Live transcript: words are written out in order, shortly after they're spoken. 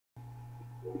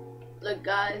Look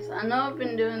guys, I know I've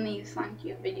been doing these thank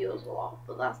you videos a lot,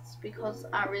 but that's because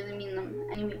I really mean them.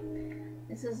 Anyway,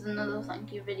 this is another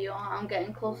thank you video. I'm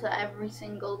getting closer every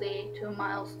single day to a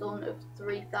milestone of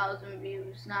 3,000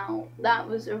 views. Now, that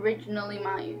was originally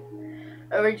my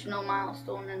original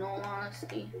milestone, in all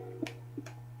honesty.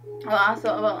 Well, I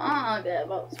thought about, I'll get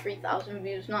about 3,000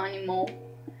 views, not anymore.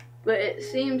 But it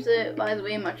seems that by the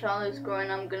way my channel is growing,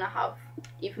 I'm gonna have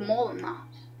even more than that.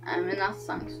 And that's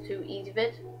thanks to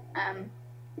EasyVid,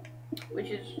 which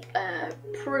is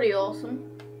pretty awesome.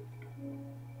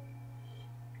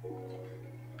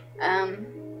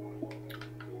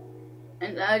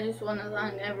 And I just want to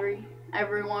thank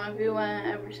every one of you,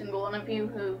 every single one of you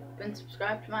who've been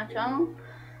subscribed to my channel.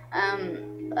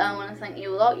 I want to thank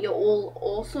you a lot. You're all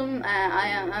awesome.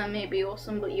 I may be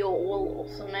awesome, but you're all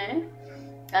awesome, eh?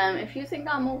 If you think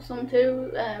I'm awesome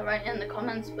too, write in the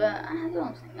comments, but I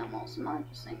don't think I'm awesome. I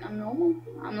just think I'm normal.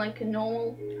 I'm like a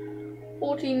normal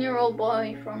 14-year-old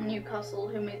boy from Newcastle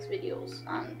who makes videos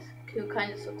and who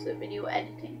kind of sucks at video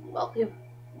editing. Well, who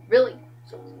really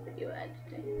sucks at video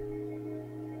editing.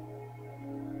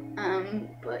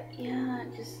 But yeah,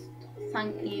 just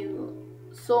thank you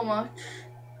so much.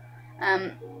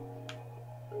 And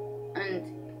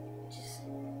just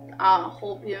I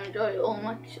hope you enjoy all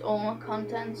my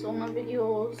contents, all my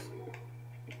videos.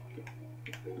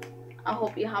 I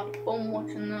hope you have fun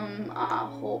watching them. I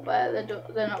hope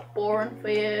they're not boring for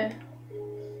you.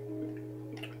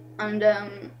 And yeah,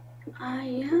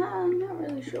 I'm not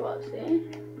really sure what to say,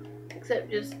 except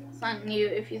just thank you.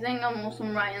 If you think I'm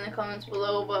awesome, write in the comments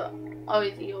below, but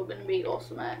obviously you're gonna be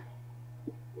awesome at it.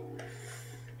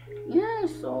 Yeah,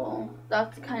 so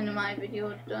that's kind of my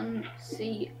video done.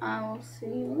 I will see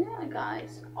you later,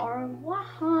 guys. Au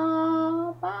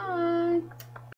revoir. Bye.